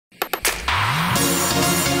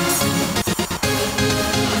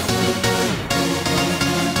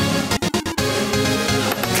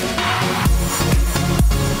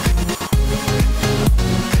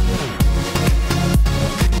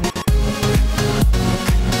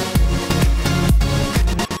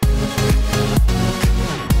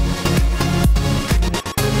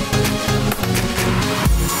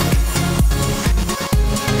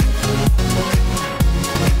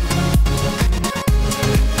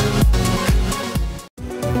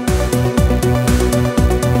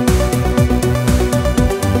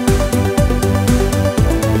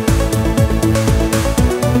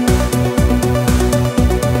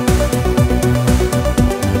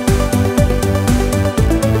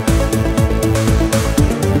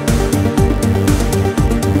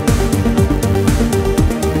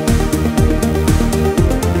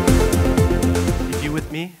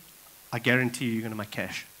my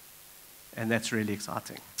cash. And that's really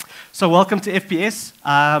exciting. So welcome to FBS.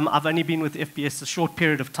 I've only been with FBS a short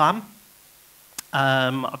period of time.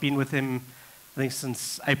 I've been with them, I think,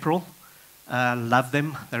 since April. Love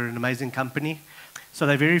them. They're an amazing company. So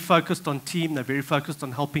they're very focused on team. They're very focused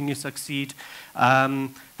on helping you succeed.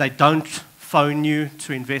 They don't phone you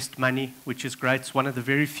to invest money, which is great. It's one of the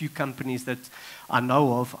very few companies that I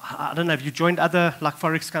know of. I don't know, have you joined other like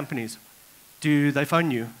FOREX companies? Do they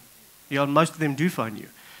phone you? Yeah, most of them do phone you.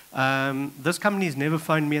 This company has never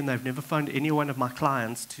phoned me, and they've never phoned any one of my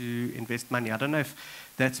clients to invest money. I don't know if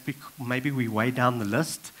that's maybe we're way down the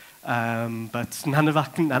list, but none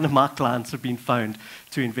of my clients have been phoned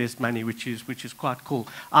to invest money, which is quite cool.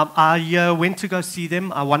 I went to go see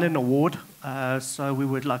them. I won an award, so we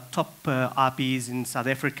were like top RPs in South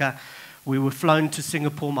Africa. We were flown to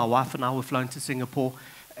Singapore. My wife and I were flown to Singapore,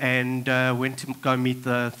 and went to go meet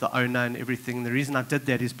the owner and everything. The reason I did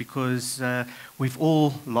that is because we've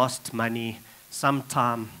all lost money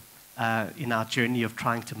sometime in our journey of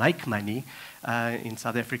trying to make money. In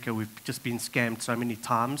South Africa, we've just been scammed so many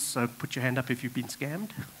times. So put your hand up if you've been scammed.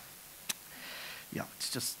 Yeah, it's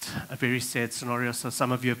just a very sad scenario. So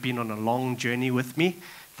some of you have been on a long journey with me.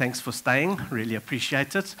 Thanks for staying. Really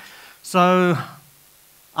appreciate it. So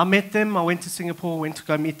I met them. I went to Singapore, went to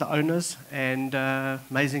go meet the owners, and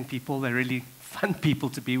amazing people. They're really fun people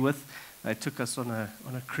to be with. They took us on a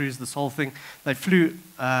cruise, this whole thing. They flew,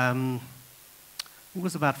 it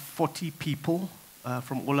was about 40 people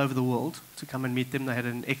from all over the world to come and meet them. They had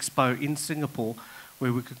an expo in Singapore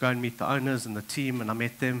where we could go and meet the owners and the team, and I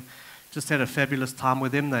met them. Just had a fabulous time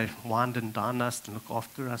with them. They wined and dined us and looked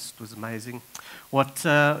after us. It was amazing. What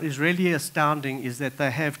is really astounding is that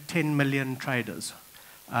they have 10 million traders.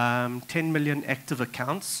 10 million active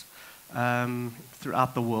accounts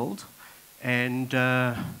throughout the world, and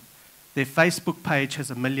their Facebook page has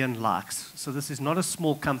 1 million likes. So this is not a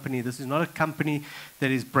small company. This is not a company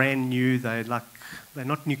that is brand new. They're not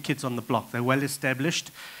new kids on the block. They're well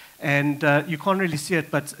established, and you can't really see it,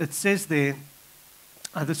 but it says there.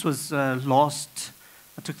 This was I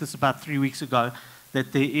took this about 3 weeks ago.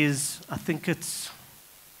 That there is, I think it's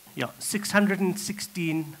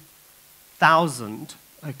 616,000.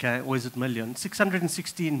 Okay, or is it million?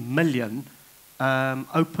 616 million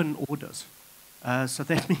open orders. So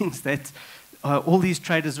that means that all these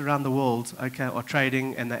traders around the world, okay, are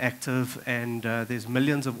trading and they're active, and there's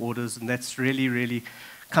millions of orders, and that's really, really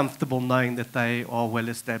comfortable knowing that they are well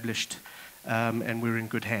established and we're in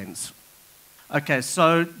good hands. Okay,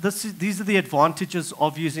 so these are the advantages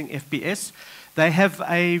of using FBS. They have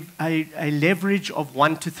a leverage of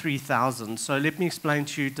 1 to 3,000. So let me explain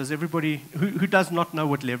to you, does everybody, who does not know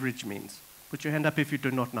what leverage means? Put your hand up if you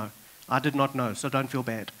do not know. I did not know, so don't feel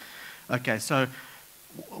bad. Okay, so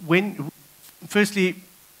firstly,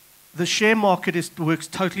 the share market works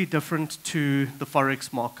totally different to the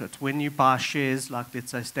Forex market. When you buy shares, like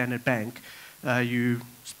let's say Standard Bank, you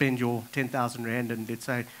spend your 10,000 Rand, and let's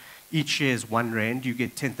say each share is 1 Rand, you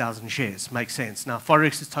get 10,000 shares. Makes sense. Now,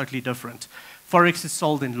 Forex is totally different. Forex is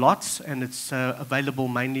sold in lots, and it's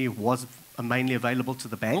was mainly available to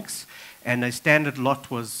the banks. And a standard lot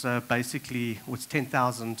was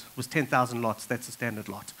 10,000 lots. That's a standard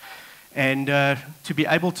lot. And to be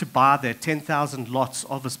able to buy that 10,000 lots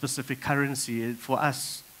of a specific currency for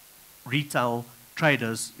us retail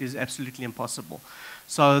traders is absolutely impossible.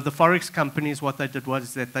 So the Forex companies, what they did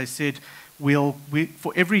was that they said,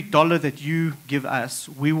 for every dollar that you give us,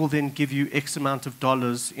 we will then give you X amount of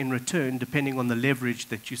dollars in return, depending on the leverage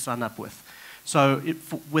that you sign up with. So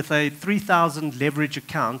with a 3,000 leverage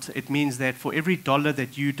account, it means that for every dollar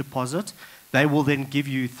that you deposit, they will then give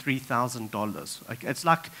you $3,000. Okay? It's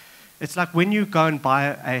like when you go and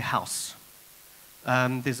buy a house.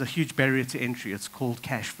 There's a huge barrier to entry. It's called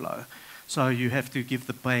cash flow. So you have to give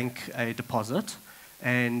the bank a deposit.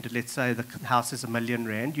 And let's say the house is 1 million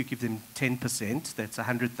Rand, you give them 10%, that's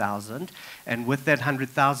 100,000. And with that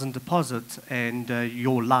 100,000 deposit and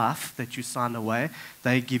your life that you sign away,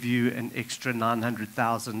 they give you an extra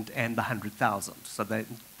 900,000 and the 100,000. So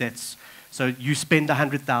so you spend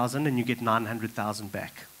 100,000 and you get 900,000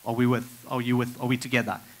 back. Are we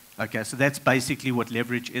together? Okay, so that's basically what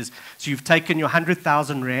leverage is. So you've taken your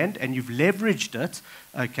 100,000 Rand and you've leveraged it,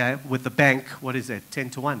 okay, with the bank. What is that? 10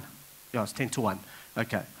 to 1? Yeah, it's 10 to 1.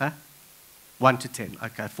 Okay, 1 to 10.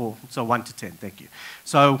 Okay, so 1 to 10, thank you.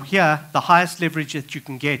 So here, the highest leverage that you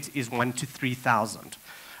can get is 1 to 3,000.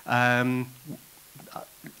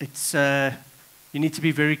 You need to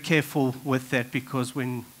be very careful with that, because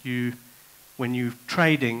when you're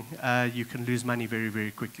trading, you can lose money very,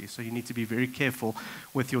 very quickly. So you need to be very careful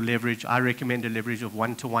with your leverage. I recommend a leverage of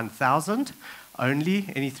 1 to 1,000. only,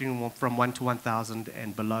 anything from 1 to 1,000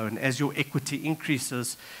 and below. And as your equity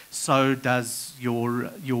increases, so does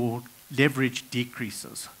your leverage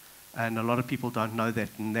decreases. And a lot of people don't know that,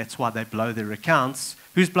 and that's why they blow their accounts.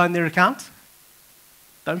 Who's blown their account?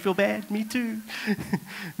 Don't feel bad. Me too.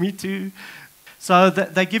 Me too. So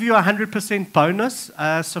they give you a 100% bonus.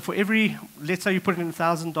 So for every, let's say you put in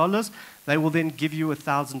 $1,000, they will then give you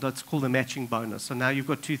 $1,000. It's called a matching bonus. So now you've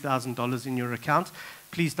got $2,000 in your account.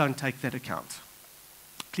 Please don't take that account.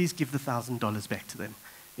 Please give the $1,000 back to them.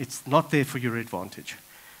 It's not there for your advantage.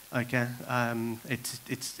 Okay?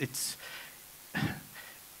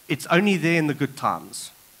 It's only there in the good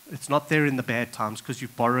times. It's not there in the bad times because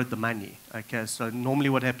you've borrowed the money. Okay? So normally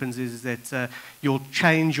what happens is that you'll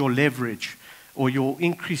change your leverage or you'll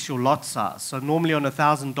increase your lot size. So normally on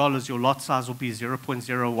 $1,000, your lot size will be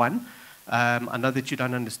 0.01. I know that you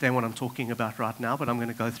don't understand what I'm talking about right now, but I'm going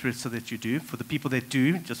to go through it so that you do. For the people that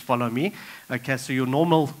do, just follow me. Okay, so your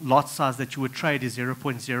normal lot size that you would trade is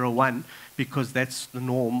 0.01 because that's the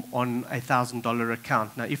norm on a $1,000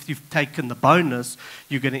 account. Now, if you've taken the bonus,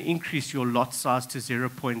 you're going to increase your lot size to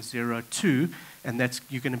 0.02, and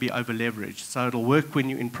you're going to be over leveraged. So it'll work when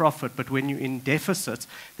you're in profit, but when you're in deficit,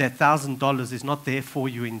 that $1,000 is not there for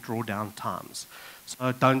you in drawdown times.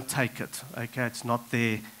 So don't take it. Okay, it's not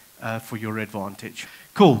there for your advantage.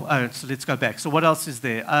 Cool. So let's go back. So what else is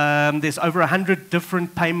there? There's over 100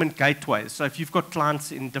 different payment gateways. So if you've got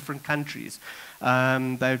clients in different countries,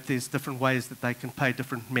 there's different ways that they can pay,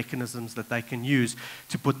 different mechanisms that they can use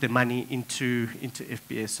to put their money into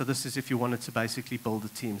FBS. So this is if you wanted to basically build a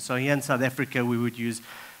team. So here in South Africa, we would use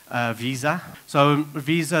Visa. So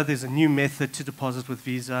Visa, there's a new method to deposit with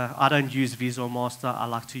Visa. I don't use Visa or Master. I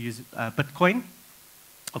like to use Bitcoin,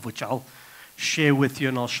 of which I'll share with you,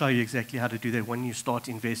 and I'll show you exactly how to do that when you start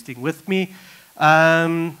investing with me.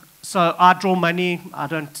 So I draw money.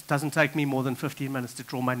 It doesn't take me more than 15 minutes to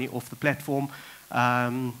draw money off the platform.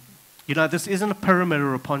 You know, this isn't a pyramid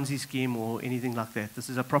or a Ponzi scheme or anything like that. This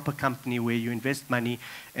is a proper company where you invest money,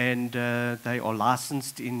 and they are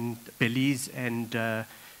licensed in Belize and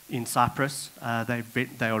in Cyprus.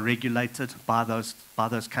 They are regulated by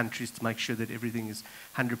those countries to make sure that everything is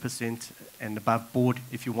 100% and above board.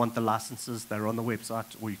 If you want the licenses, they're on the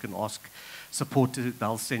website, or you can ask support.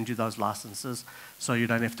 They'll send you those licenses, so you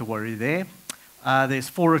don't have to worry there. There's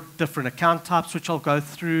 4 different account types, which I'll go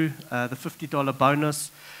through. The $50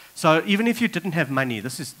 bonus. So even if you didn't have money,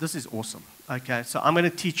 this is awesome. Okay, so I'm going to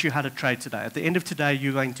teach you how to trade today. At the end of today,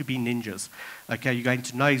 you're going to be ninjas. Okay, you're going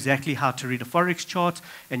to know exactly how to read a Forex chart,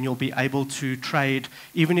 and you'll be able to trade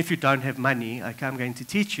even if you don't have money. Okay, I'm going to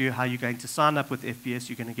teach you how you're going to sign up with FBS.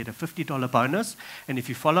 You're going to get a $50 bonus, and if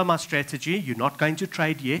you follow my strategy, you're not going to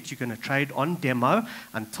trade yet. You're going to trade on demo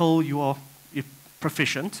until you are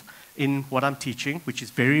proficient in what I'm teaching, which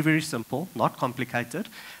is very, very simple, not complicated.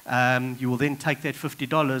 You will then take that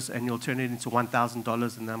 $50 and you'll turn it into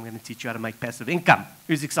 $1,000, and then I'm going to teach you how to make passive income.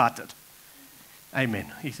 Who's excited?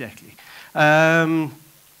 Amen, exactly. So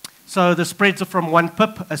the spreads are from 1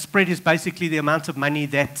 pip. A spread is basically the amount of money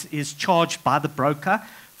that is charged by the broker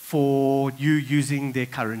for you using their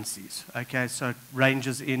currencies. Okay, so it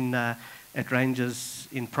ranges in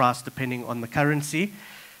price depending on the currency.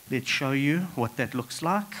 Let's show you what that looks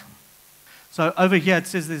like. So over here, it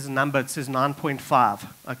says there's a number. It says 9.5.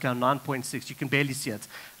 Okay, 9.6. You can barely see it.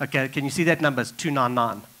 Okay, can you see that number? It's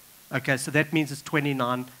 299. Okay, so that means it's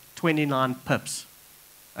 29 pips.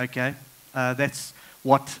 Okay, that's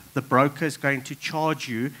what the broker is going to charge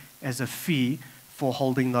you as a fee for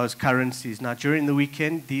holding those currencies. Now, during the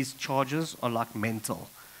weekend, these charges are like mental.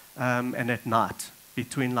 And at night,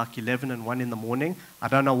 between like 11 and 1 in the morning. I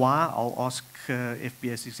don't know why. I'll ask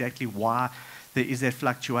FBS exactly why there is that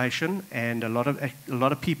fluctuation, and a lot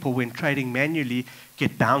of people, when trading manually,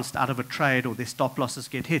 get bounced out of a trade, or their stop losses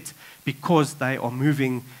get hit because they are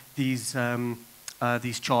moving these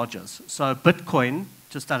charges. So Bitcoin,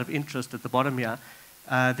 just out of interest at the bottom here,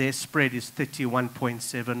 their spread is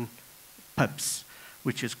 31.7 pips,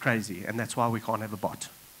 which is crazy, and that's why we can't have a bot,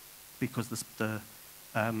 because the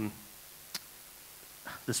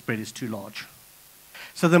spread is too large.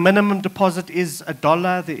 So the minimum deposit is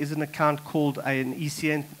 $1. There is an account called an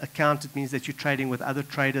ECN account. It means that you're trading with other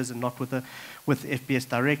traders and not with FBS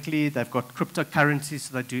directly. They've got cryptocurrencies,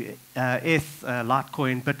 so they do ETH,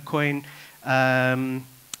 Litecoin, Bitcoin.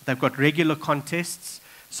 They've got regular contests.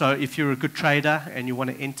 So if you're a good trader and you want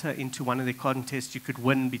to enter into one of their contests, you could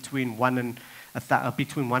win between $100 and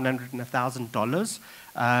 $1,000.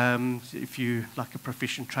 If you're like a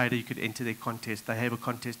proficient trader, you could enter their contest. They have a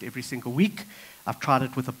contest every single week. I've tried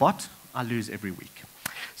it with a bot. I lose every week.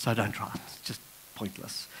 So don't try it. Just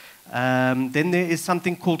pointless. Then there is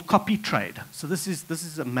something called copy trade. So this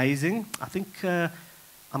is amazing. I think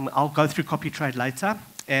I'll go through copy trade later.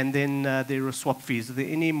 And then there are swap fees. Are there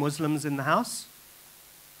any Muslims in the house?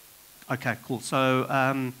 Okay, cool. So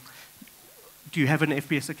do you have an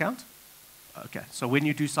FBS account? Okay, so when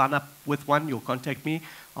you do sign up with one, you'll contact me.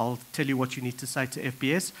 I'll tell you what you need to say to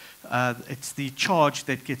FBS. It's the charge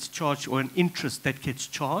that gets charged, or an interest that gets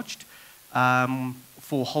charged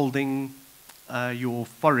for holding your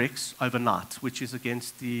Forex overnight, which is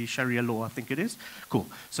against the Sharia law, I think it is. Cool.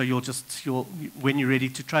 So when you're ready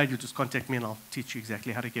to trade, you'll just contact me and I'll teach you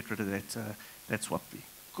exactly how to get rid of that swap fee.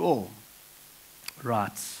 Cool.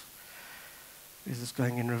 Right. Is this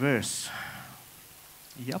going in reverse?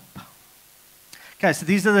 Yep. Okay, so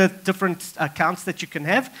these are the different accounts that you can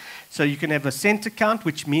have. So you can have a cent account,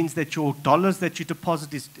 which means that your dollars that you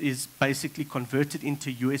deposit is basically converted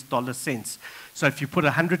into US dollar cents. So if you put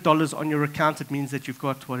 $100 on your account, it means that you've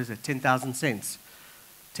got, 10,000 cents.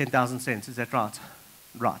 10,000 cents, is that right?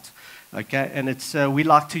 Right. Okay, and we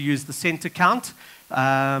like to use the cent account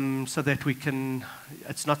so that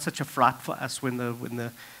it's not such a fright for us when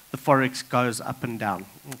the Forex goes up and down,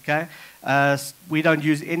 okay? We don't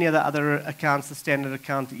use any of the other accounts, the standard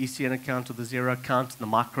account, the ECN account, or the zero account. The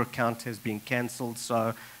micro account has been cancelled,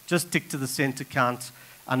 so just stick to the cent account.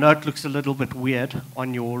 I know it looks a little bit weird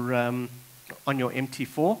on your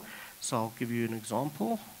MT4, so I'll give you an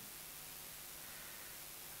example.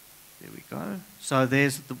 There we go. So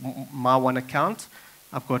there's my one account.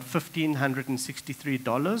 I've got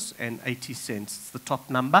 $1,563.80. It's the top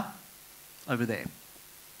number over there.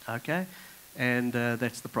 Okay, and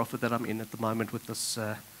that's the profit that I'm in at the moment with this,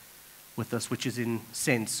 which is in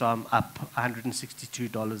cents. So I'm up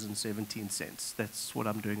 $162.17. That's what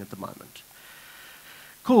I'm doing at the moment.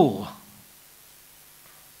 Cool.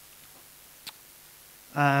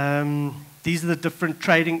 These are the different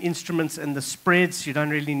trading instruments and the spreads. You don't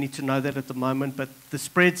really need to know that at the moment, but the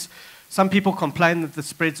spreads, some people complain that the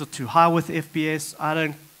spreads are too high with FBS. I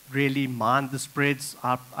don't really mind the spreads.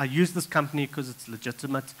 I use this company because it's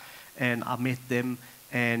legitimate, and I met them,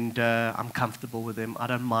 and I'm comfortable with them. I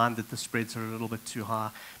don't mind that the spreads are a little bit too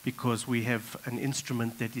high because we have an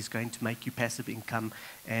instrument that is going to make you passive income,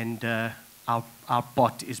 and our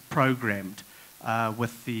bot is programmed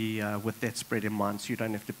with that spread in mind, so you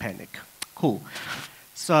don't have to panic. Cool.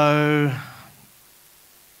 So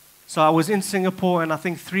I was in Singapore, and I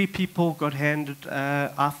think 3 people got handed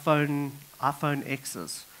iPhone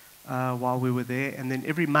X's while we were there, and then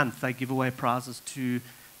every month they give away prizes to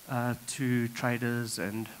traders,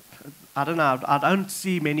 and I don't know. I don't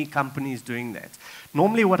see many companies doing that.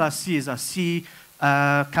 Normally, what I see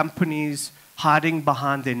companies hiding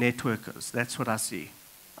behind their networkers. That's what I see.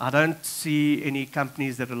 I don't see any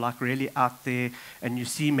companies that are like really out there, and you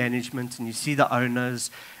see management and you see the owners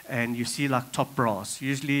and you see like top brass.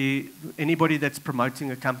 Usually anybody that's promoting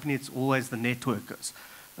a company, it's always the networkers.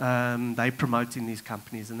 They're promoting these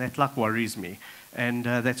companies, and that like worries me. And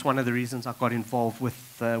that's one of the reasons I got involved with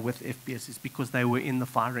FBS, is because they were in the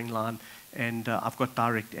firing line, and I've got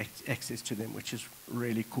direct access to them, which is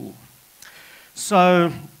really cool.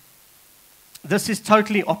 So this is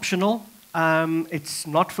totally optional. It's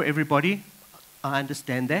not for everybody. I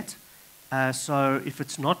understand that. So if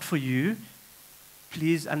it's not for you,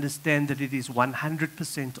 please understand that it is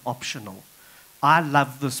 100% optional. I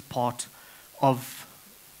love this part of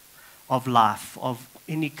life, of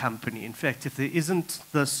any company. In fact, if there isn't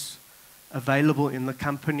this available in the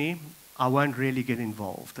company, I won't really get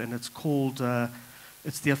involved. And it's called,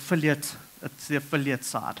 it's the affiliate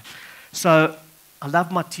side. So I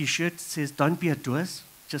love my T-shirt. It says, "Don't be a doers,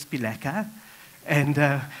 just be lekker." And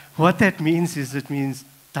what that means is, it means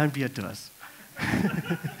don't be a doers.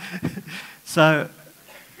 So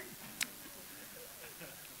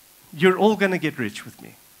you're all going to get rich with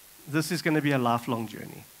me. This is going to be a lifelong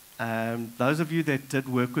journey. Those of you that did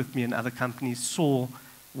work with me in other companies saw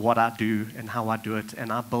what I do and how I do it.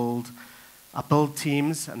 And I build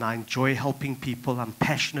teams, and I enjoy helping people. I'm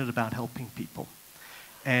passionate about helping people.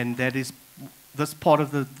 And that is, this part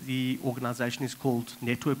of the organization is called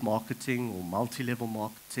network marketing or multi-level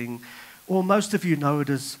marketing, or most of you know it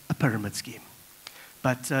as a pyramid scheme.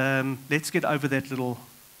 But let's get over that little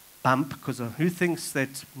bump, because who thinks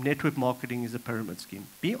that network marketing is a pyramid scheme?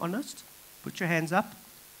 Be honest. Put your hands up.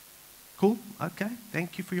 Cool. Okay.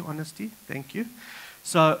 Thank you for your honesty. Thank you.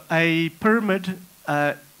 So a pyramid,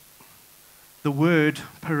 the word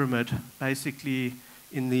pyramid, basically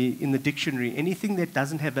in the dictionary, anything that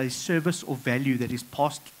doesn't have a service or value that is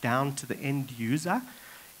passed down to the end user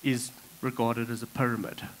is regarded as a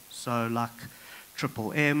pyramid. So like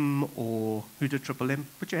Triple M, or who did Triple M?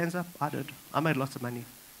 Put your hands up. I did. I made lots of money.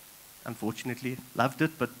 Unfortunately, loved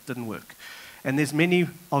it, but didn't work. And there's many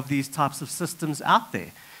of these types of systems out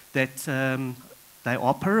there that they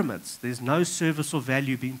are pyramids. There's no service or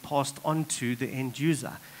value being passed on to the end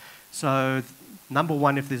user. So number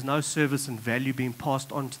one, if there's no service and value being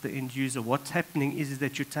passed on to the end user, what's happening is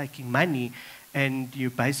that you're taking money and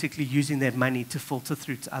you're basically using that money to filter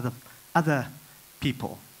through to other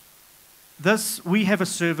people. We have a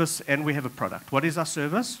service and we have a product. What is our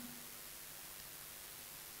service?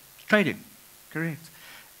 Trading, correct.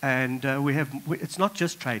 And it's not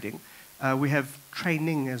just trading. We have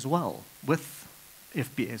training as well with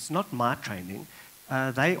FBS, not my training.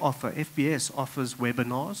 FBS offers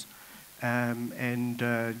webinars, and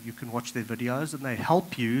you can watch their videos, and they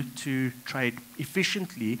help you to trade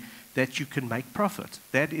efficiently that you can make profit.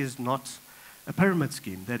 That is not a pyramid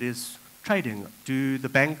scheme. That is trading. Do the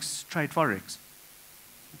banks trade Forex?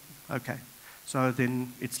 Okay. So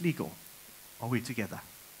then it's legal. Are we together?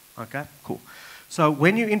 Okay, cool. So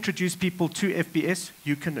when you introduce people to FBS,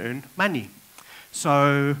 you can earn money.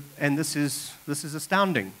 So, and this is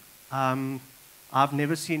astounding. I've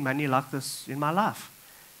never seen money like this in my life.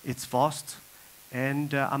 It's fast,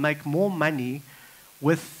 and I make more money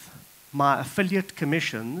with my affiliate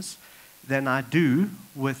commissions than I do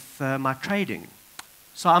with my trading.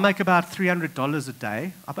 So I make about $300 a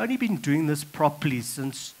day. I've only been doing this properly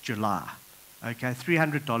since July. Okay,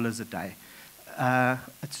 $300 a day.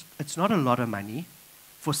 It's not a lot of money.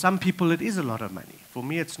 For some people, it is a lot of money. For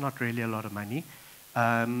me, it's not really a lot of money.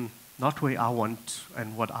 Not where I want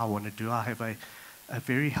and what I want to do. I have a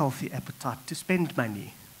very healthy appetite to spend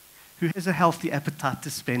money. Who has a healthy appetite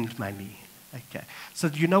to spend money? Okay. So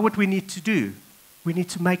you know what we need to do? We need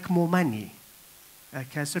to make more money.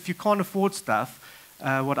 Okay. So if you can't afford stuff,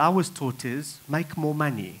 what I was taught is make more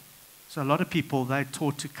money. So a lot of people, they're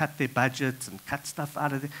taught to cut their budgets and cut stuff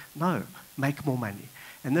out of there. No, make more money.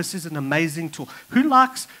 And this is an amazing tool. Who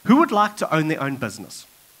would like to own their own business?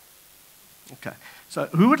 Okay. So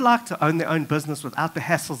who would like to own their own business without the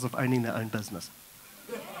hassles of owning their own business?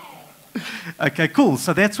 Okay, cool.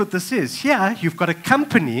 So that's what this is. Here, you've got a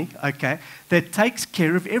company, okay, that takes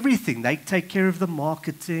care of everything. They take care of the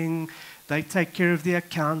marketing. They take care of the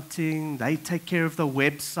accounting. They take care of the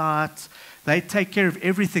website. They take care of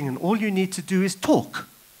everything. And all you need to do is talk.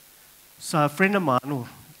 So a friend of mine, or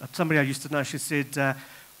somebody I used to know, she said,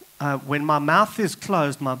 when my mouth is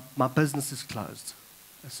closed, my business is closed.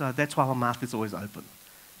 So that's why my mouth is always open.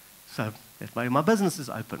 So that's why my business is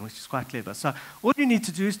open, which is quite clever. So all you need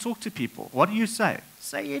to do is talk to people. What do you say?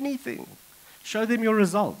 Say anything. Show them your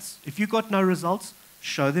results. If you got no results,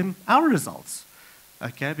 show them our results.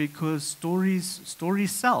 Okay, because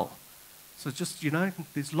stories sell. So just,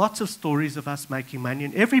 there's lots of stories of us making money,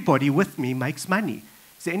 and everybody with me makes money.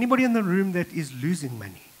 Is there anybody in the room that is losing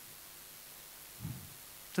money?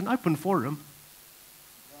 It's an open forum.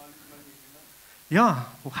 Yeah,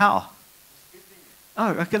 well, how?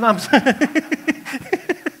 Oh, okay, no,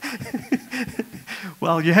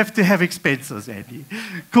 well, you have to have expenses, Andy.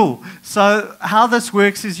 Cool. So how this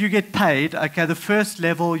works is you get paid, okay, the first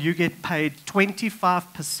level, you get paid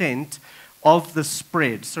 25% of the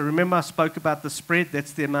spread. So remember I spoke about the spread.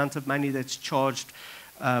 That's the amount of money that's charged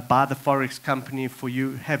by the Forex company for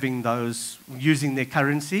you having those, using their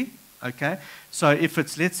currency, okay? So if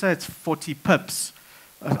it's, let's say it's 40 pips,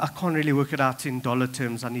 I can't really work it out in dollar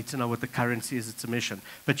terms. I need to know what the currency is. It's a mission.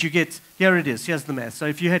 But you get, here it is. Here's the math. So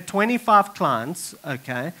if you had 25 clients,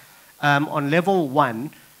 okay, on level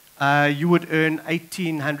 1, you would earn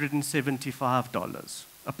 $1,875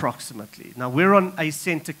 approximately. Now, we're on a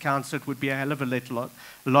cent account, so it would be a hell of a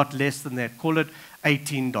lot less than that. Call it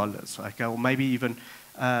 $18, okay, or maybe even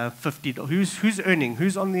 $50. Who's earning?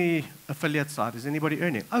 Who's on the affiliate side? Is anybody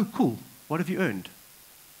earning? Oh, cool. What have you earned?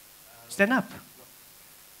 Stand up.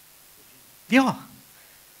 Yeah.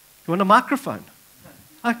 You want a microphone?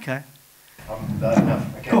 Okay. Okay,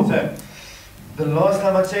 cool. So the last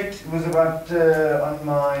time I checked, it was about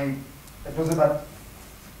it was about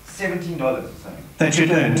 $17 or something. That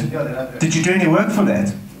you'd earned? Yeah, that I'd earned. Did you do any work for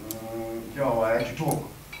that? Yeah, I had to talk.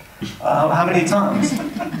 How many times? A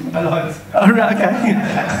lot. Oh, right, okay.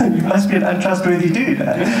 You must be an untrustworthy dude.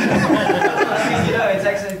 It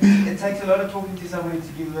takes a lot of talking to somebody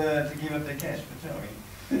to give up their cash. But,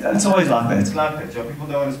 it's always like that. It's like that. So people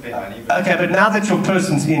don't want to spend money. Okay, but now that your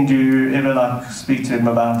person's in, do you ever speak to him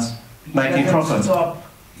about making profit?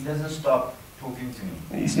 He doesn't stop talking to me.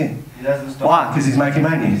 You see? He doesn't stop. Why? Because he's making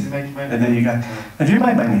money. He's making money. And there you go. Yeah. Have you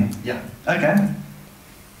made money? Yeah. Okay.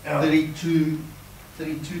 $32, I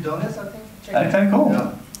think. Okay, cool.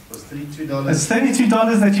 Yeah. was $32. It's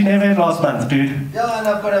 $32 that you never had last month, dude. Yeah, and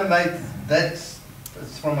I've got a mate, it's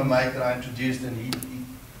from a mate that I introduced, and he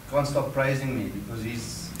can't stop praising me because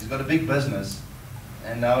he's got a big business,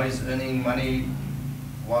 and now he's earning money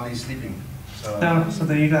while he's sleeping. So, Yeah, so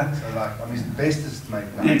there you go. So like, I'm his bestest mate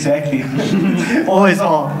now. Exactly. Always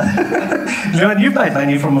are. Leon, you've made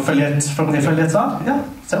money from the affiliate side? Yeah.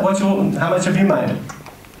 So how much have you made?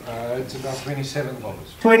 It's about $27.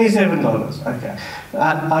 $27. Okay.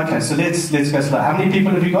 Okay, so let's go slow. How many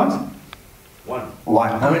people have you got? One.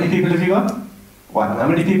 How many people have you got? One. How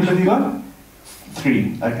many people have you got?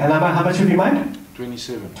 3. Okay. And how much have you made?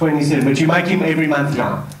 27. 27. But you make him every month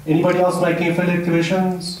now. Anybody else making affiliate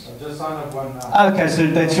commissions? I just signed up one now. Okay, so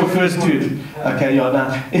that's your first dude. Okay, yeah,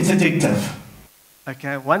 now it's addictive.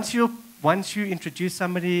 Okay, once you introduce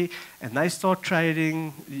somebody and they start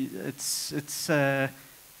trading, it's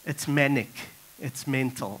manic, it's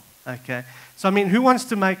mental. Okay, so I mean, who wants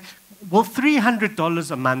to make? Will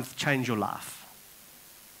 $300 a month change your life?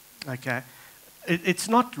 Okay, it's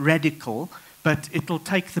not radical, but it'll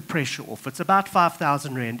take the pressure off. It's about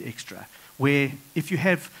 5,000 Rand extra. Where if you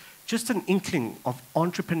have just an inkling of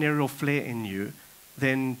entrepreneurial flair in you,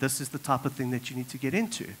 then this is the type of thing that you need to get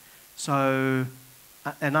into. So,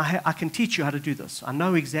 and I can teach you how to do this. I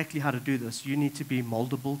know exactly how to do this. You need to be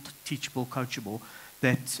moldable, teachable, coachable,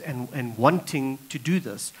 and wanting to do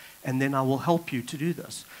this, and then I will help you to do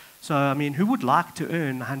this. So, I mean, who would like to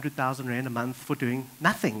earn 100,000 Rand a month for doing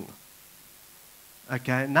nothing?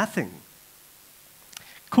 Okay, nothing.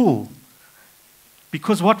 Cool.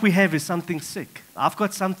 Because what we have is something sick. I've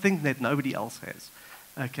got something that nobody else has.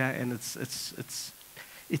 Okay, and it's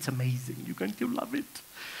amazing. You're going to love it.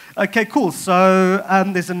 Okay, cool. So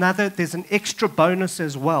there's an extra bonus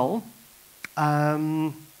as well.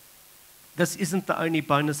 This isn't the only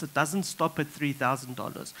bonus. It doesn't stop at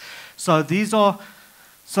 $3,000.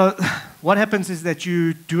 So what happens is that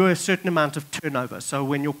you do a certain amount of turnover. So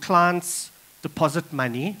when your clients deposit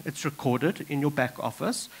money, it's recorded in your back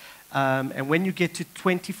office. And when you get to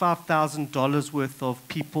 $25,000 worth of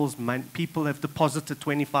people have deposited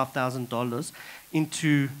 $25,000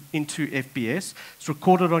 into FBS, it's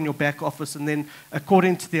recorded on your back office, and then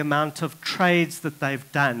according to the amount of trades that they've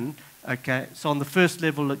done, okay, so on the first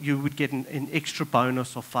level you would get an extra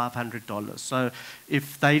bonus of $500. So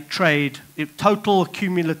if they trade, if total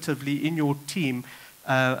cumulatively in your team,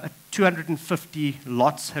 250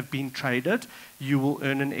 lots have been traded, you will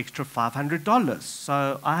earn an extra $500.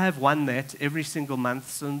 So I have won that every single month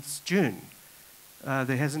since June.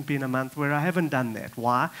 There hasn't been a month where I haven't done that.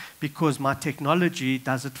 Why? Because my technology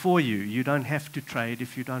does it for you. You don't have to trade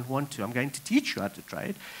if you don't want to. I'm going to teach you how to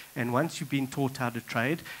trade. And once you've been taught how to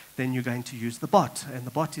trade, then you're going to use the bot. And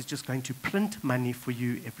the bot is just going to print money for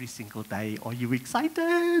you every single day. Are you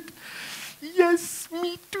excited? Yes,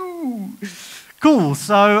 me too. Cool.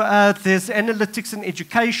 So there's analytics and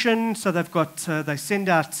education. So they've got they send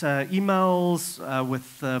out emails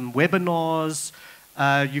with webinars.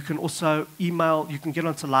 You can also email. You can get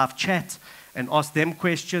onto live chat and ask them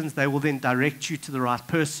questions. They will then direct you to the right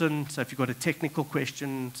person. So if you've got a technical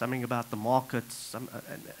question, something about the market,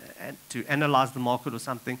 and to analyze the market or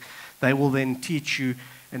something, they will then teach you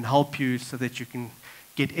and help you so that you can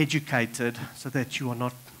get educated, so that you are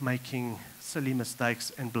not making silly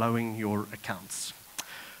mistakes and blowing your accounts.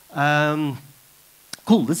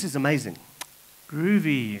 Cool, this is amazing.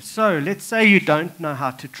 Groovy. So let's say you don't know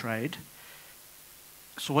how to trade.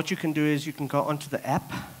 So what you can do is you can go onto the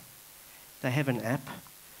app. They have an app,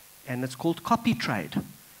 and it's called Copy Trade.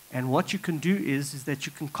 And what you can do is that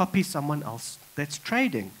you can copy someone else that's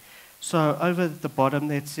trading. So over at the bottom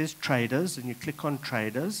there it says traders, and you click on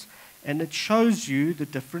traders, and it shows you the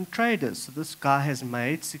different traders. So this guy has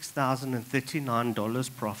made $6,039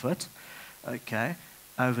 profit, okay,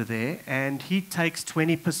 over there, and he takes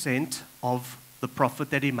 20% of the profit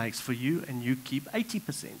that he makes for you, and you keep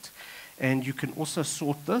 80%. And you can also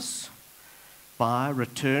sort this by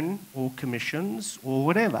return or commissions or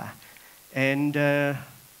whatever. And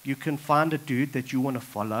you can find a dude that you want to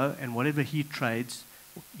follow, and whatever he trades,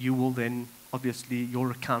 you will then, obviously, your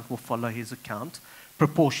account will follow his account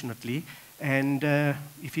proportionately, and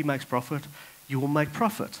if he makes profit, you will make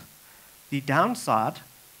profit. The downside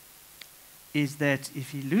is that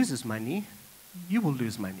if he loses money, you will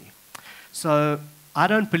lose money. So I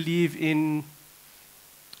don't believe in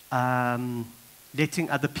letting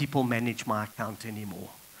other people manage my account anymore.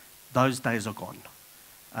 Those days are gone.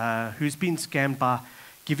 Who's been scammed by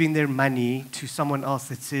giving their money to someone else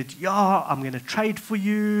that said, yeah, I'm going to trade for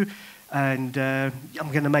you, and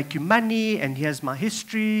I'm going to make you money, and here's my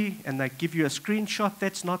history, and they give you a screenshot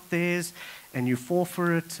that's not theirs, and you fall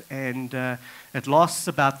for it, and it lasts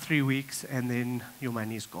about 3 weeks, and then your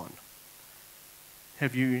money's gone.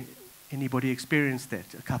 Have you, anybody experienced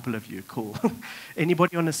that? A couple of you, cool.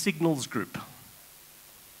 Anybody on a signals group?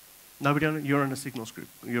 Nobody on, you're on a signals group.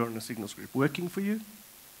 You're on a signals group. Working for you?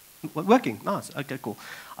 Working, nice, okay, cool.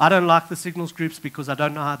 I don't like the signals groups because I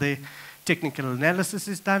don't know how their technical analysis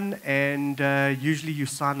is done, and usually you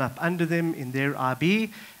sign up under them in their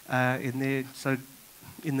IB, in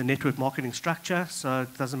the network marketing structure, so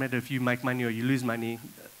it doesn't matter if you make money or you lose money,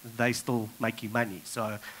 they still making money.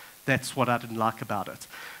 So that's what I didn't like about it.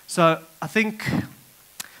 So I think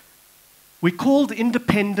we're called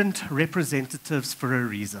independent representatives for a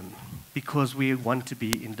reason, because we want to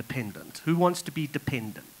be independent. Who wants to be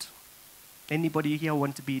dependent? Anybody here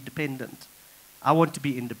want to be dependent? I want to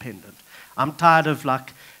be independent. I'm tired of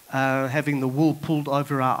having the wool pulled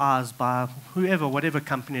over our eyes by whoever, whatever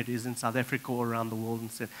company it is in South Africa or around the world,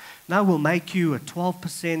 and said, no, we'll make you a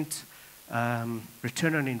 12%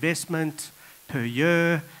 return on investment per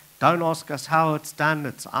year. Don't ask us how it's done.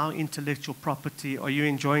 It's our intellectual property. Are you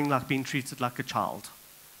enjoying being treated like a child?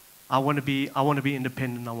 I want to be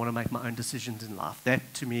independent. I want to make my own decisions in life. That,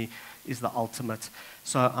 to me, is the ultimate.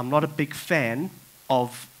 So I'm not a big fan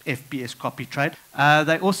of FBS copy trade.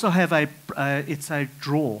 They also have it's a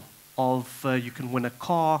draw of, you can win a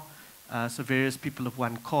car. So various people have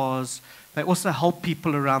won cars. They also help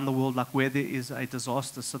people around the world, where there is a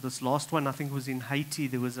disaster. So this last one, I think, was in Haiti.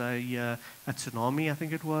 There was a tsunami, I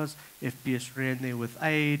think it was. FBS ran there with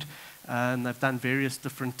aid. And they've done various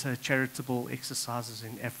different charitable exercises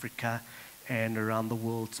in Africa and around the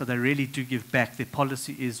world. So they really do give back. Their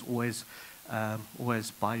policy is always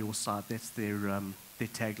by your side. That's their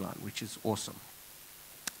tagline, which is awesome.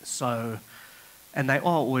 So, and they are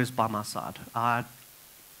always by my side. I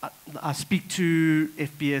speak to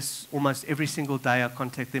FBS almost every single day. I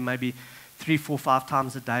contact them maybe 3, 4, 5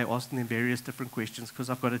 times a day, asking them various different questions, because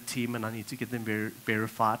I've got a team and I need to get them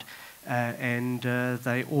verified. And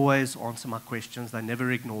they always answer my questions. They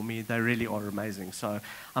never ignore me. They really are amazing. So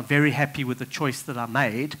I'm very happy with the choice that I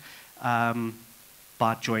made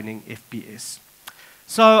by joining FBS.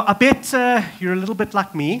 So I bet you're a little bit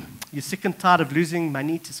like me. You're sick and tired of losing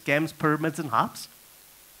money to scams, pyramids, and hypes?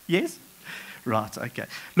 Yes? Right, okay.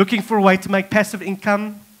 Looking for a way to make passive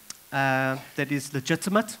income that is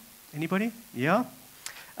legitimate? Anybody? Yeah?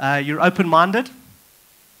 You're open-minded?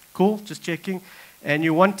 Cool, just checking. And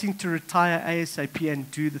you're wanting to retire ASAP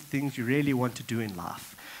and do the things you really want to do in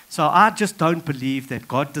life. So I just don't believe that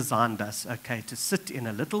God designed us, okay, to sit in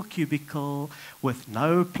a little cubicle with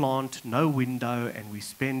no plant, no window, and we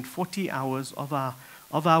spend 40 hours of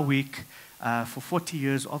our week for 40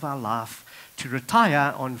 years of our life to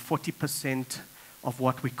retire on 40% of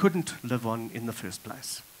what we couldn't live on in the first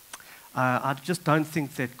place. I just don't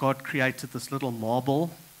think that God created this little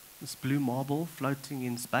marble, this blue marble floating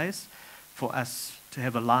in space, for us to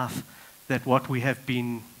have a life that what we have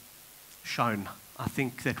been shown. I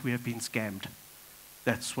think that we have been scammed.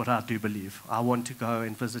 That's what I do believe. I want to go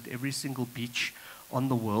and visit every single beach on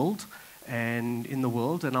the world and in the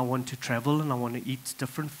world, and I want to travel and I want to eat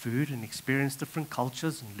different food and experience different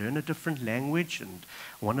cultures and learn a different language, and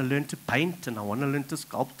I want to learn to paint, and I want to learn to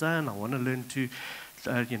sculpture, and I want to learn to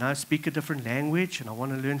speak a different language, and I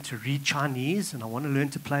want to learn to read Chinese, and I want to learn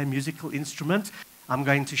to play a musical instrument. I'm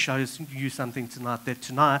going to show you something tonight that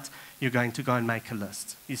tonight you're going to go and make a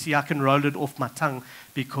list. You see, I can roll it off my tongue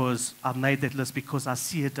because I've made that list because I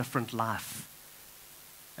see a different life.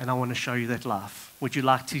 And I want to show you that life. Would you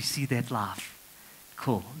like to see that life?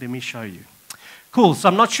 Cool, let me show you. Cool, so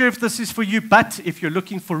I'm not sure if this is for you, but if you're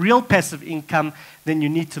looking for real passive income, then you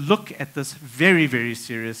need to look at this very, very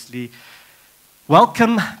seriously.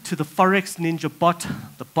 Welcome to the Forex Ninja bot,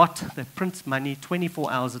 the bot that prints money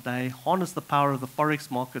 24 hours a day, harness the power of the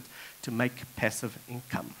Forex market to make passive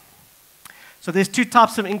income. So there's 2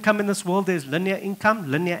 types of income in this world. There's linear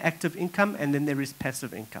income, linear active income, and then there is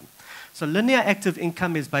passive income. So linear active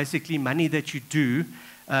income is basically money that you do.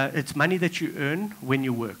 It's money that you earn when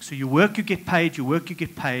you work. So you work, you get paid, you work, you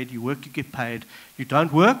get paid, you work, you get paid. You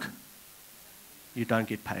don't work, you don't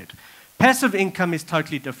get paid. Passive income is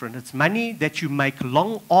totally different. It's money that you make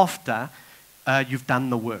long after you've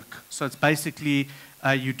done the work. So it's basically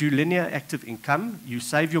you do linear active income, you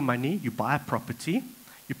save your money, you buy a property,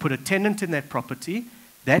 you put a tenant in that property,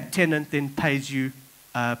 that tenant then pays you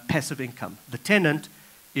passive income. The tenant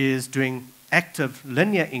is doing active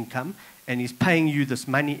linear income and he's paying you this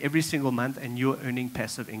money every single month and you're earning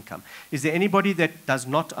passive income. Is there anybody that does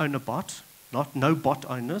not own a bot, no bot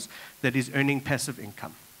owners, that is earning passive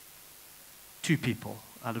income? 2 people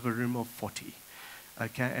out of a room of 40.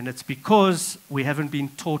 Okay, and it's because we haven't been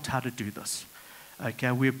taught how to do this.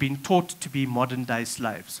 Okay, we've been taught to be modern-day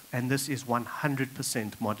slaves, and this is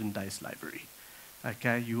 100% modern-day slavery.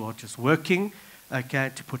 Okay, you are just working,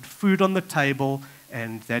 okay, to put food on the table,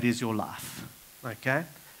 and that is your life. Okay,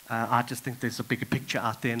 I just think there's a bigger picture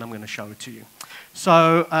out there, and I'm going to show it to you.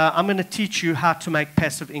 So I'm going to teach you how to make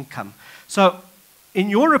passive income. So, in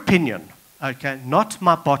your opinion, okay, not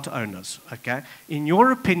my bot owners, okay, in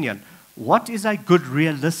your opinion, what is a good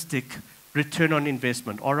realistic return on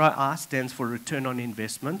investment? ROI stands for return on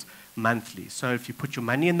investment monthly. So if you put your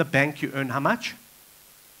money in the bank, you earn how much?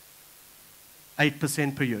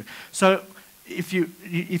 8% per year. So if you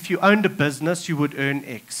owned a business, you would earn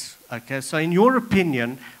X. Okay, so in your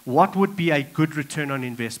opinion, what would be a good return on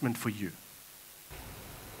investment for you?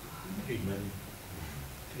 3%.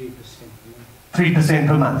 3%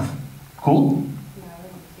 per month. Cool?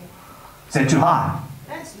 Is that too high?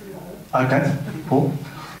 Okay, cool.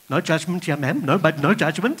 No judgment here, ma'am. No, but no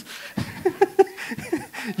judgment.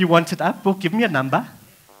 You want it up? Well, give me a number.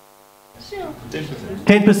 Sure.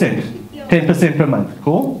 10%. 10% per month.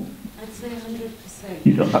 Cool? I'd say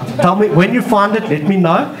 100%. Tell me, when you find it, let me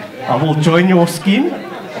know. I will join your scheme.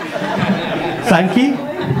 Thank you.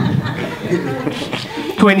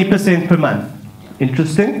 20% per month.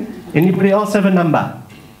 Interesting. Anybody else have a number?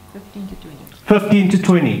 15 to 20. 15 to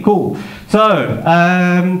 20. Cool. So,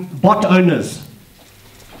 bot owners.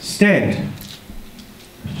 Stand.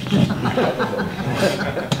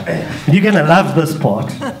 You're going to love this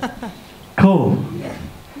part. Cool.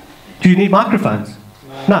 Do you need microphones?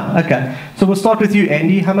 No. Okay. So we'll start with you,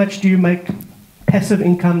 Andy. How much do you make passive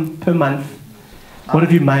income per month? What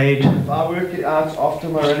have you made? If I work it out after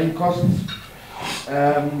my running costs,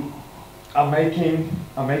 I'm making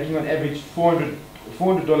on average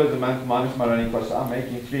 $400 a month minus my running costs. So I'm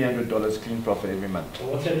making $300 clean profit every month. So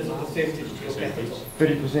what's that as a percentage of your capital?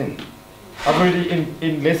 30%. I've already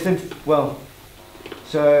in less than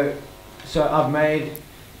so I've made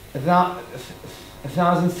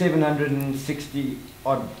 $1,760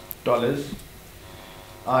 odd dollars.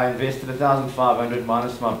 I invested 1,500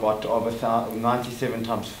 minus my bot of 97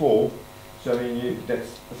 times 4. So I mean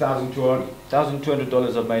that's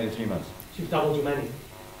 $1,200 I've made in 3 months. You've doubled your money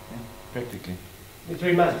Yeah, practically. in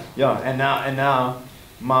 3 months. Yeah, and now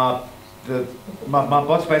my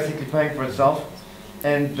bot's basically paying for itself,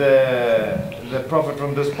 and the profit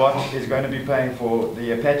from this bot is going to be paying for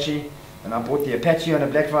the Apache. And I bought the Apache on a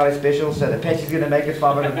Black Friday special, so the Apache's going to make it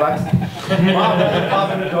 $500.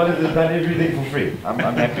 $500 has done everything for free. I'm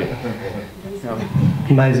happy. Yeah.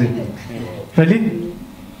 Amazing. Really?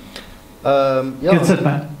 Good sit,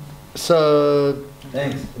 man. So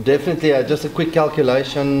Thanks. definitely just a quick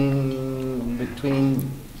calculation between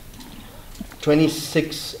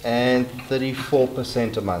 26 and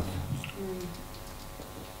 34% a month.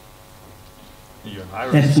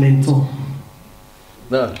 That's mental.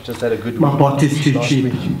 No, just had a good My week. bot is too Last cheap.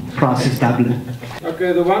 week. Price is doubling.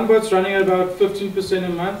 Okay, the one bot's running at about 15% a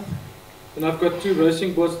month. And I've got 2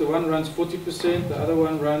 racing bots. The one runs 40%, the other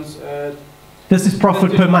one runs at This is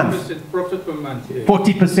profit per month. 31% profit per month, yeah.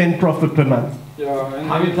 40% profit per month. Yeah, and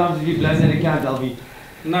How many times have you blown that account, Albi?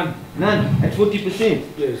 none, None. At 40%.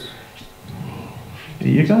 yes. There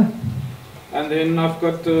you go. And then I've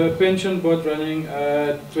got the pension bot running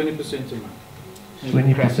at 20% a month.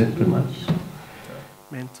 20% per month.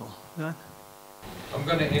 Mental. Yeah. I'm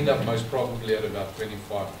going to end up most probably at about 25%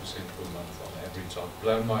 per month on average. I've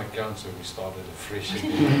blown my account, so we started afresh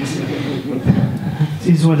again. It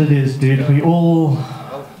is what it is, dude. We all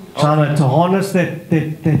trying to harness that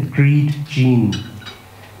greed gene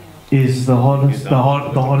is the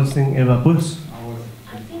hardest thing ever. Bus.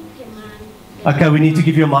 I think man. Okay, we need to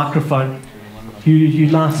give you a microphone. You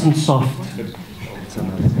nice and soft.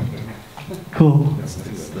 Cool. It's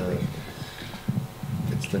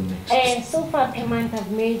the next. So far per month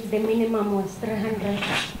I've made the minimum was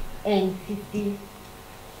 $350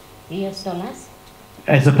 US.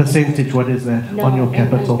 As a percentage, what is that No, on your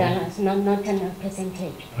capital? dollars, not on a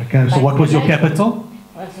percentage. Okay, so what was your capital?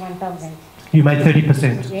 Was 1,000. You made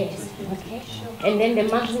 30%. Yes. Okay. And then the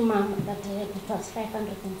maximum that I had was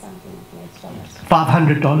 500 and something US dollars.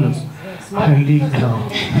 $500. Yes, Holy cow.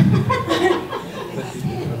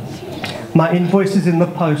 My invoice is in the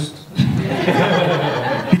post.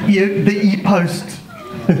 The e-post.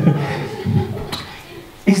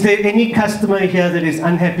 Is there any customer here that is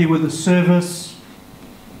unhappy with the service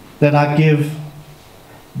that I give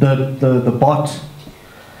the bot?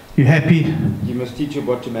 You happy? You must teach your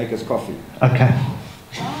bot to make us coffee. Okay.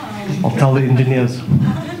 I'll tell the engineers.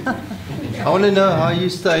 I want to know how you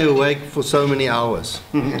stay awake for so many hours.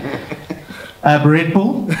 Red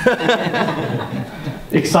Bull,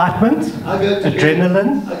 excitement,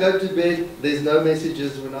 adrenaline. I go to bed. There's no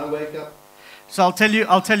messages when I wake up. So I'll tell you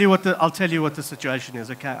what the situation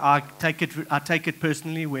is. Okay, I take it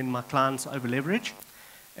personally when my clients over leverage,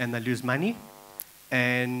 and they lose money,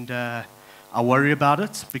 and I worry about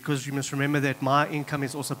it because you must remember that my income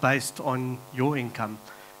is also based on your income,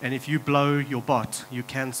 and if you blow your bot, you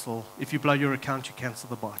cancel. If you blow your account, you cancel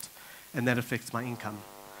the bot, and that affects my income.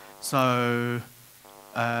 So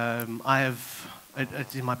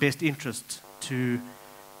it's in my best interest to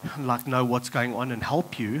know what's going on and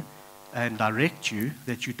help you and direct you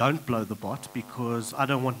that you don't blow the bot because I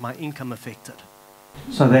don't want my income affected.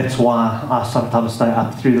 So that's why I sometimes stay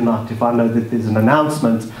up through the night. If I know that there's an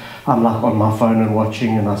announcement, I'm on my phone and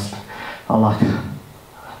watching, and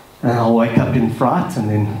I'll wake up in fright, and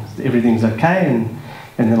then everything's okay, and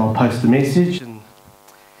then I'll post a message,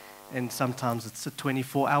 and sometimes it's a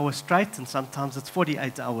 24 hours straight, and sometimes it's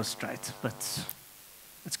 48 hours straight, but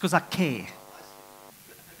it's because I care.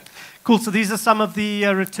 Cool, so these are some of the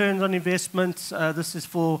returns on investments. This is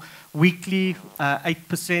for weekly,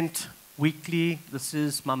 8% weekly. This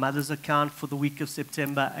is my mother's account for the week of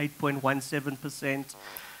September, 8.17%.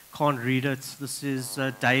 Can't read it. This is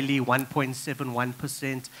daily,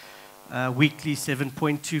 1.71%. Weekly,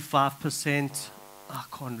 7.25%. I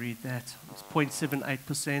can't read that. It's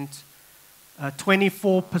 0.78%.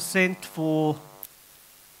 24% for,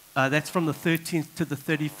 that's from the 13th to the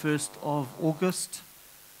 31st of August.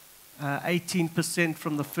 18%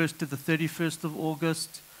 from the 1st to the 31st of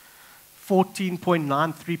August,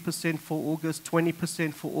 14.93% for August,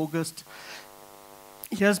 20% for August.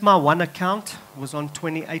 Here's my one account, was on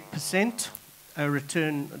 28%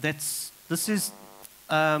 return.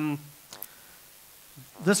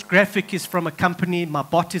 This graphic is from a company. My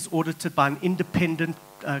bot is audited by an independent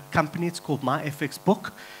company. It's called My FX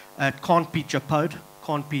Book. It can't be japoed,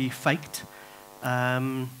 can't be faked.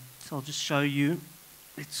 So I'll just show you.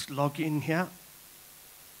 Let's log in here.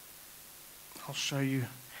 I'll show you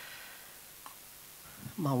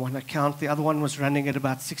my one account. The other one was running at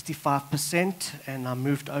about 65%, and I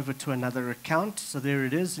moved over to another account. So there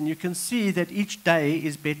it is. And you can see that each day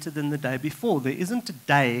is better than the day before. There isn't a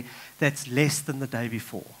day that's less than the day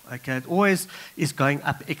before. Okay, it always is going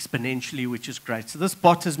up exponentially, which is great. So this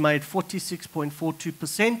bot has made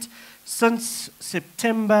 46.42% since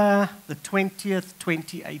September the 20th,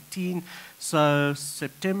 2018. So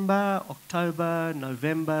September, October,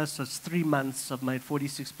 November, so it's 3 months, I've made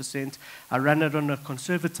 46%. I run it on a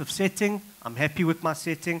conservative setting. I'm happy with my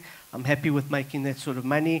setting. I'm happy with making that sort of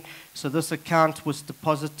money. So this account was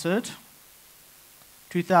deposited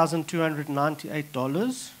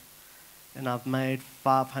 $2,298, and I've made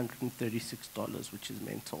 $536, which is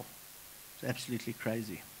mental. It's absolutely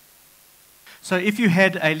crazy. So if you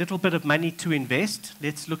had a little bit of money to invest,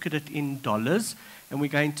 let's look at it in dollars. And we're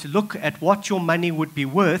going to look at what your money would be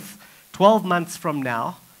worth 12 months from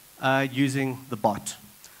now using the bot.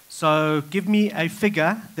 So give me a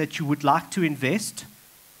figure that you would like to invest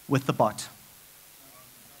with the bot.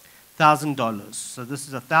 $1,000. So this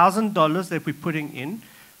is $1,000 that we're putting in.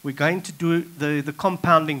 We're going to do the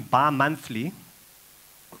compounding bi-monthly.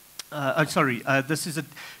 This is do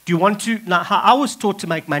you want to, now how I was taught to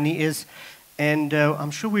make money is, and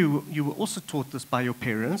I'm sure you were also taught this by your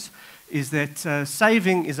parents, is that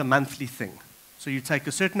saving is a monthly thing. So you take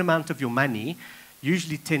a certain amount of your money,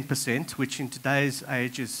 usually 10%, which in today's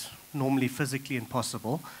age is normally physically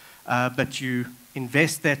impossible, but you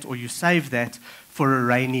invest that or you save that for a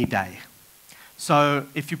rainy day. So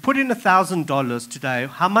if you put in $1,000 today,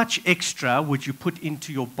 how much extra would you put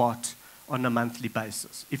into your bot on a monthly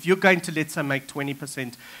basis? If you're going to, let's say, make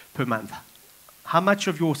 20% per month, how much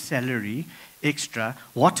of your salary extra,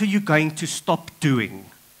 what are you going to stop doing?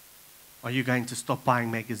 Are you going to stop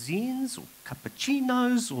buying magazines or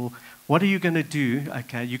cappuccinos, or what are you going to do?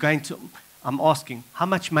 Okay, I'm asking, how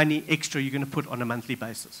much money extra are you going to put on a monthly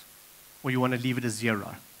basis? Or you want to leave it as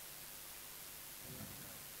zero?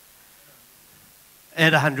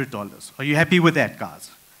 At $100. Are you happy with that,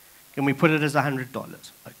 guys? Can we put it as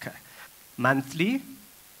 $100? Okay. Monthly,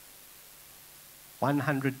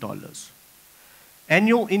 $100.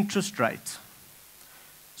 Annual interest rate.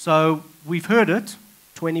 So we've heard it.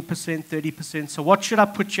 20%, 30%. So what should I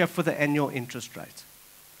put here for the annual interest rate?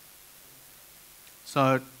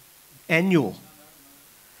 So annual.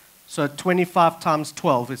 So 25 times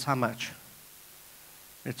 12 is how much?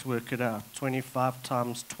 Let's work it out. 25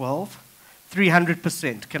 times 12.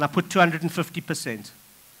 300%. Can I put 250%?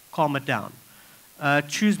 Calm it down.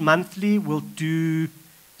 Choose monthly. We'll do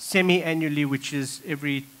semi-annually, which is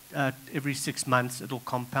every 6 months it'll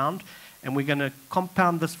compound. And we're going to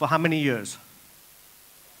compound this for how many years?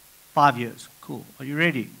 5 years. Cool. Are you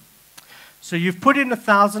ready? So you've put in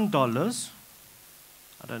 $1,000.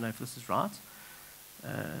 I don't know if this is right.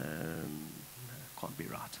 Can't be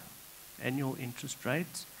right. Annual interest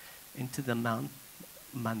rate into the amount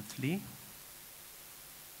monthly.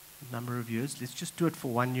 Number of years. Let's just do it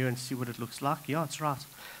for 1 year and see what it looks like. Yeah, it's right.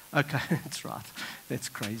 Okay, it's right. That's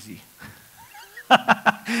crazy.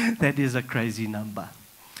 That is a crazy number.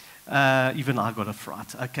 Even I got a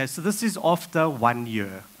fright. Okay, so this is after 1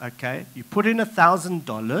 year. Okay, you put in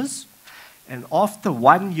 $1,000, and after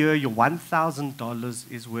 1 year, your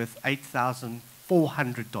 $1,000 is worth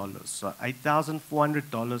 $8,400. So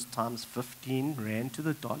 $8,400 times 15 rand to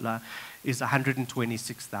the dollar is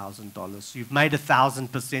 $126,000. So you've made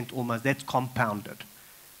 1,000% almost. That's compounded.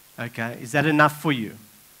 Okay, is that enough for you?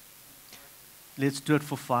 Let's do it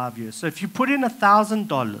for 5 years. So if you put in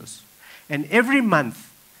 $1,000, and every month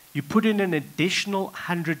you put in an additional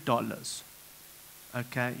 $100,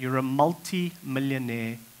 okay, you're a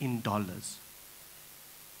multi-millionaire in dollars.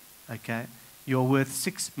 Okay, you're worth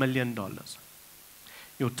 $6 million.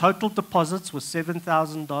 Your total deposits was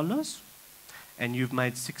 $7,000, and you've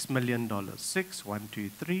made $6 million. 6, 1, 2,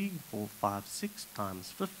 3, 4, 5, 6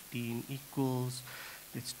 times 15 equals,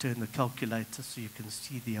 let's turn the calculator so you can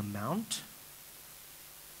see the amount.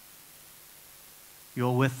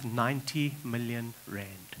 You're worth 90 million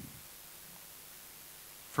rand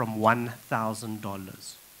from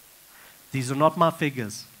 $1,000. These are not my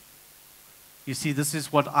figures. You see, this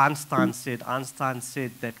is what Einstein said. Einstein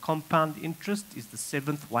said that compound interest is the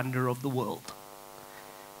seventh wonder of the world.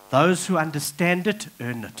 Those who understand it,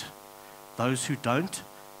 earn it. Those who don't,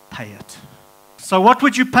 pay it. So what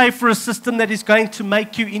would you pay for a system that is going to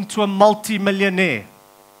make you into a multi-millionaire?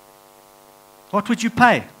 What would you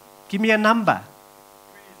pay? Give me a number.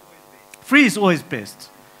 Free is always best.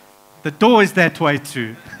 The door is that way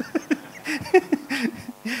too.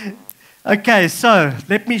 Okay, so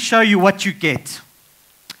let me show you what you get.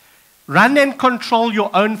 Run and control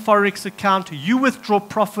your own Forex account. You withdraw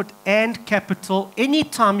profit and capital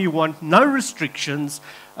anytime you want, no restrictions.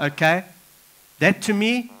 Okay, that to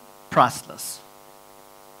me, priceless.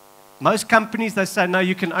 Most companies, they say, no,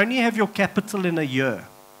 you can only have your capital in a year.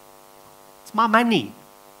 It's my money.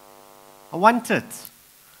 I want it.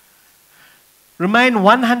 Remain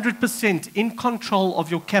 100% in control of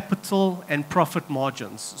your capital and profit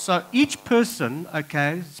margins. So each person,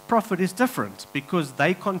 his profit is different because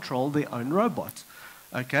they control their own robot.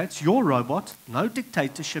 Okay, it's your robot, no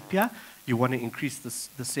dictatorship here. You want to increase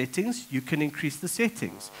the settings, you can increase the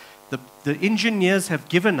settings. The engineers have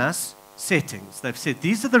given us settings. They've said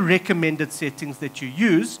these are the recommended settings that you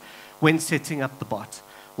use when setting up the bot.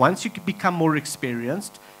 Once you become more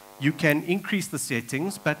experienced, you can increase the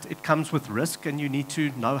settings, but it comes with risk, and you need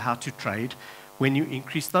to know how to trade when you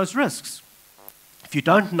increase those risks. If you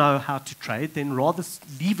don't know how to trade, then rather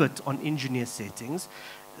leave it on engineer settings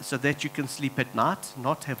so that you can sleep at night,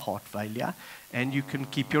 not have heart failure, and you can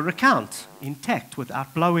keep your account intact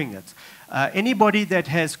without blowing it. Anybody that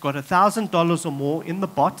has got $1,000 or more in the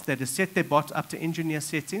bot, that has set their bot up to engineer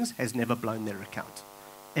settings, has never blown their account,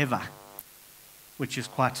 ever, which is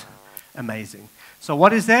quite amazing. So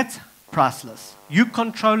what is that? Priceless. You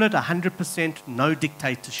control it 100%, no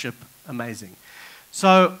dictatorship. Amazing.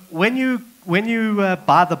 So when you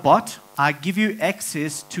buy the bot, I give you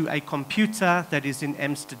access to a computer that is in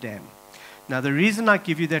Amsterdam. Now, the reason I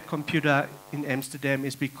give you that computer in Amsterdam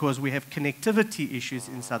is because we have connectivity issues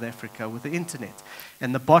in South Africa with the internet,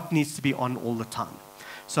 and the bot needs to be on all the time.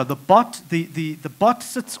 So the bot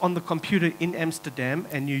sits on the computer in Amsterdam,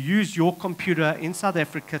 and you use your computer in South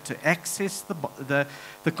Africa to access the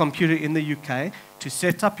computer in the UK to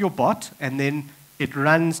set up your bot, and then it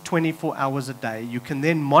runs 24 hours a day. You can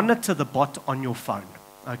then monitor the bot on your phone,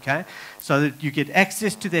 okay? So that you get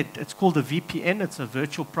access to that. It's called a VPN. It's a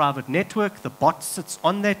virtual private network. The bot sits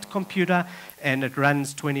on that computer, and it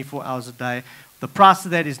runs 24 hours a day. The price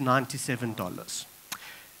of that is $97.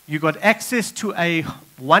 You got access to a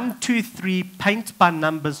 1-2-3 paint by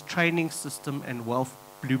numbers training system and wealth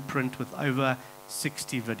blueprint with over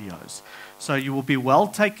 60 videos. So you will be well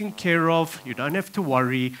taken care of. You don't have to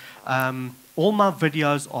worry. All my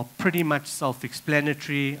videos are pretty much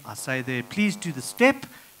self-explanatory. I say there, please do the step.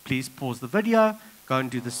 Please pause the video. Go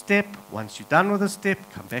and do the step. Once you're done with the step,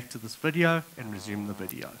 come back to this video and resume the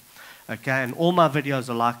video. Okay, and all my videos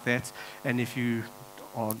are like that. And if you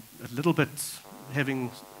are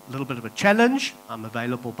having a little bit of a challenge, I'm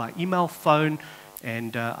available by email, phone,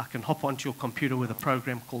 And I can hop onto your computer with a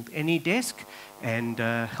program called AnyDesk and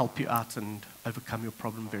help you out and overcome your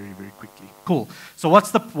problem very, very quickly. Cool. So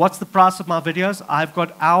what's the price of my videos? I've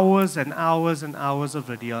got hours and hours and hours of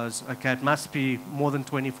videos. Okay, it must be more than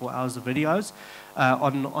 24 hours of videos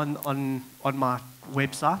on my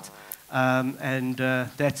website.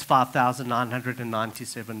 That's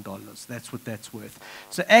 $5,997. That's what that's worth.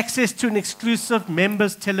 So access to an exclusive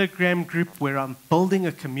members Telegram group where I'm building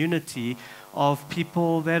a community of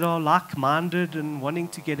people that are like-minded and wanting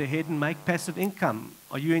to get ahead and make passive income.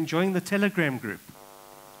 Are you enjoying the Telegram group?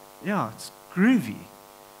 Yeah, it's groovy.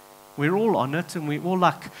 We're all on it, and we're all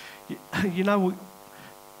like, you know,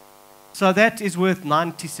 so that is worth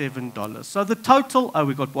 $97. So the total, oh,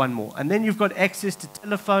 we got one more. And then you've got access to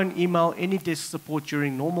telephone, email, any desk support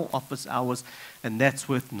during normal office hours, and that's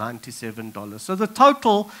worth $97. So the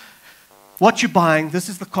total, what you're buying, this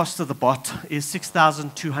is the cost of the bot, is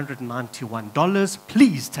 $6,291.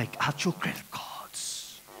 Please take out your credit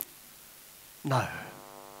cards. No.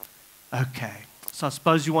 Okay. So I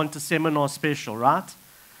suppose you want a seminar special, right?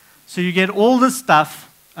 So you get all this stuff,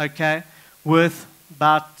 okay, worth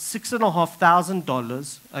about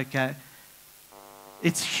 $6,500, okay?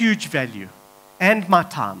 It's huge value. And my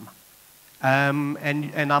time.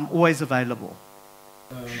 And I'm always available.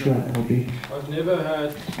 Sure, I've never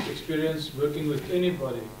had experience working with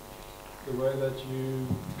anybody the way that you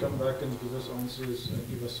come back and give us answers and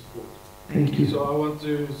give us support. Thank you. So I want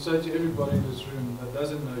to say to everybody in this room that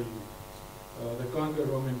doesn't know you, they can't go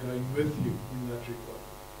wrong in going with you in that regard.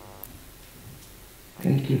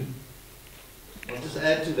 Thank you. I'll just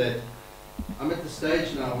add to that. I'm at the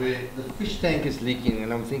stage now where the fish tank is leaking,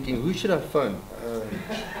 and I'm thinking, who should I phone?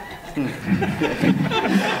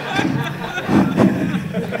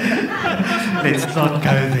 Let's not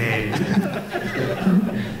go there.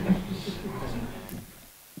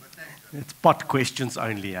 It's pot questions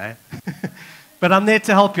only, eh? But I'm there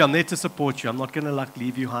to help you. I'm there to support you. I'm not going to like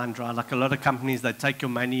leave you high and dry. Like a lot of companies, they take your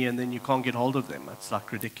money and then you can't get hold of them. It's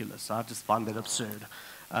like ridiculous. I just find that absurd.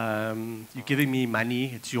 You're giving me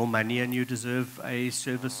money. It's your money, and you deserve a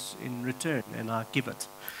service in return, and I give it.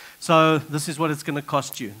 So this is what it's going to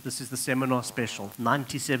cost you. This is the seminar special,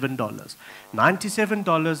 $97.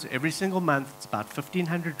 $97 every single month. It's about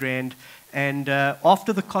 1,500 Rand. And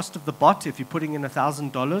after the cost of the bot, if you're putting in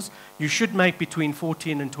 $1,000, you should make between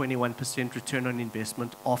 14 and 21% return on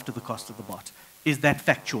investment after the cost of the bot. Is that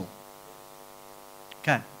factual?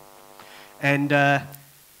 Okay. And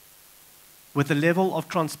with the level of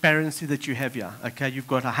transparency that you have here, okay, you've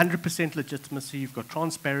got 100% legitimacy, you've got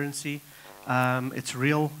transparency, it's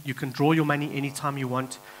real, you can draw your money anytime you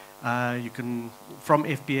want, you can, from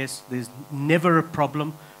FBS, there's never a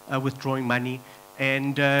problem with drawing money,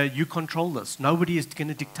 and you control this. Nobody is going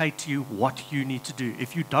to dictate to you what you need to do.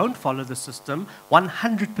 If you don't follow the system,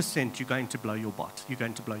 100% you're going to blow your bot, you're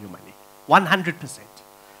going to blow your money, 100%.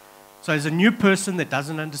 So as a new person that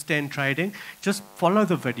doesn't understand trading, just follow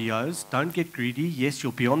the videos. Don't get greedy. Yes,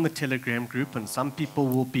 you'll be on the Telegram group, and some people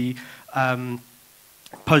will be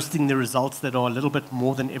posting the results that are a little bit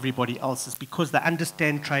more than everybody else's because they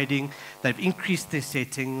understand trading, they've increased their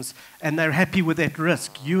settings, and they're happy with that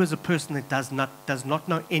risk. You as a person that does not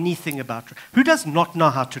know anything about trading, who does not know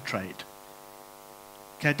how to trade?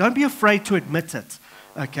 Okay, don't be afraid to admit it.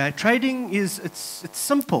 Okay, trading it's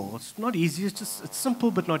simple. It's not easy. It's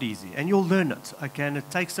simple but not easy, and you'll learn it. Okay, and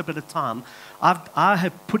it takes a bit of time. I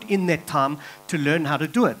have put in that time to learn how to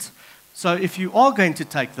do it. So if you are going to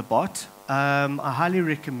take the bot, I highly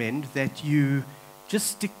recommend that you just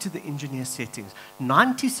stick to the engineer settings.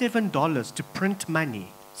 $97 to print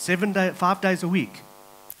money, 5 days a week.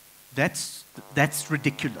 That's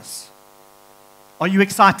ridiculous. Are you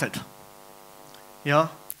excited? Yeah.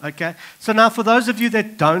 Okay, so now for those of you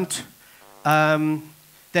that don't,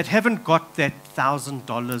 that haven't got that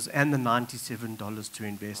 $1,000 and the $97 to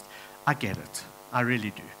invest, I get it. I really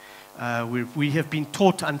do. We have been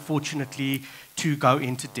taught, unfortunately, to go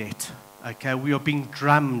into debt. Okay, we are being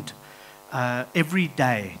drummed every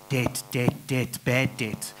day. Debt, bad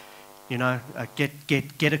debt. You know,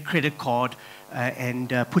 get a credit card and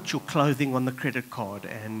put your clothing on the credit card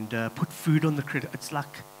and put food on the credit. It's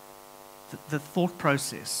like the thought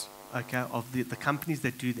process, okay, of the companies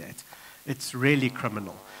that do that, it's really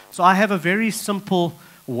criminal. So I have a very simple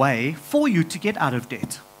way for you to get out of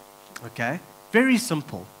debt, okay? Very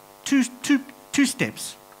simple. Two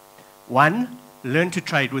steps. One, learn to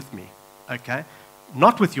trade with me, okay?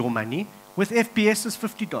 Not with your money. With FBS is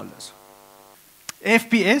 $50.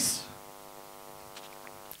 FBS,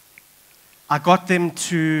 I got them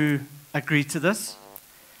to agree to this,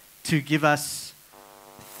 to give us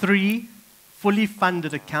 3 fully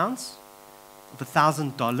funded accounts of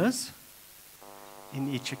 $1,000 in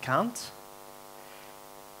each account.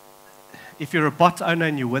 If you're a bot owner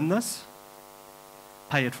and you win this,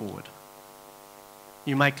 pay it forward.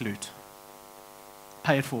 You make loot.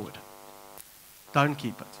 Pay it forward. Don't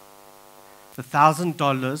keep it. The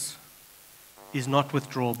 $1,000 is not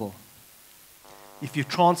withdrawable. If you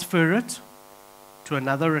transfer it to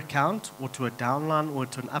another account or to a downline or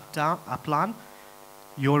to an upline,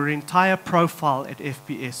 your entire profile at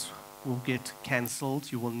FBS will get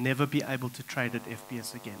cancelled. You will never be able to trade at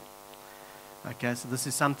FBS again. Okay, so this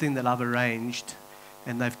is something that I've arranged,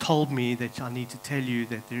 and they've told me that I need to tell you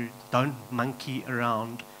that they don't monkey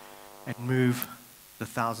around and move the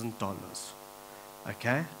 $1,000.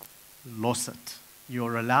 Okay? Lost it.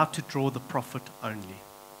 You're allowed to draw the profit only.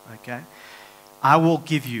 Okay? I will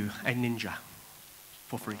give you a ninja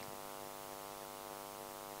for free.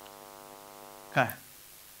 Okay.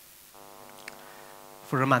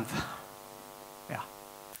 For a month. Yeah.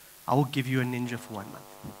 I will give you a ninja for 1 month.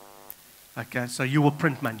 Okay, so you will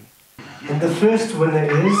print money. And the first winner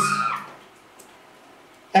is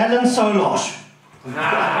Alan Solosh.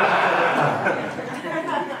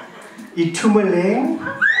 Itumeleng.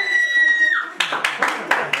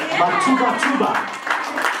 Batuba.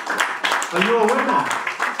 Are you a winner?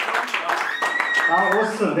 Oh,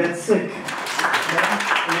 awesome, that's sick.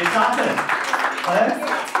 Yeah. Are you excited?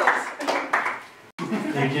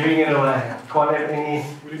 You're giving it away. Can't have any.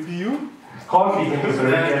 Will it be you? Can't be him, it's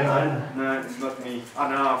already an owner. No, it's not me. I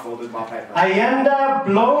know I folded my paper. Ayanda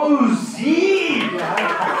blows! Yee!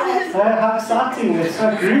 How exciting, it's so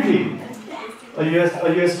groovy. Are you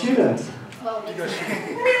a student?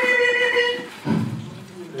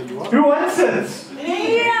 Who wants it?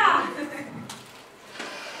 Yeah!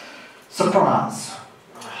 Surprise!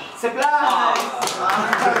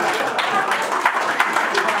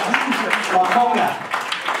 Wakonga!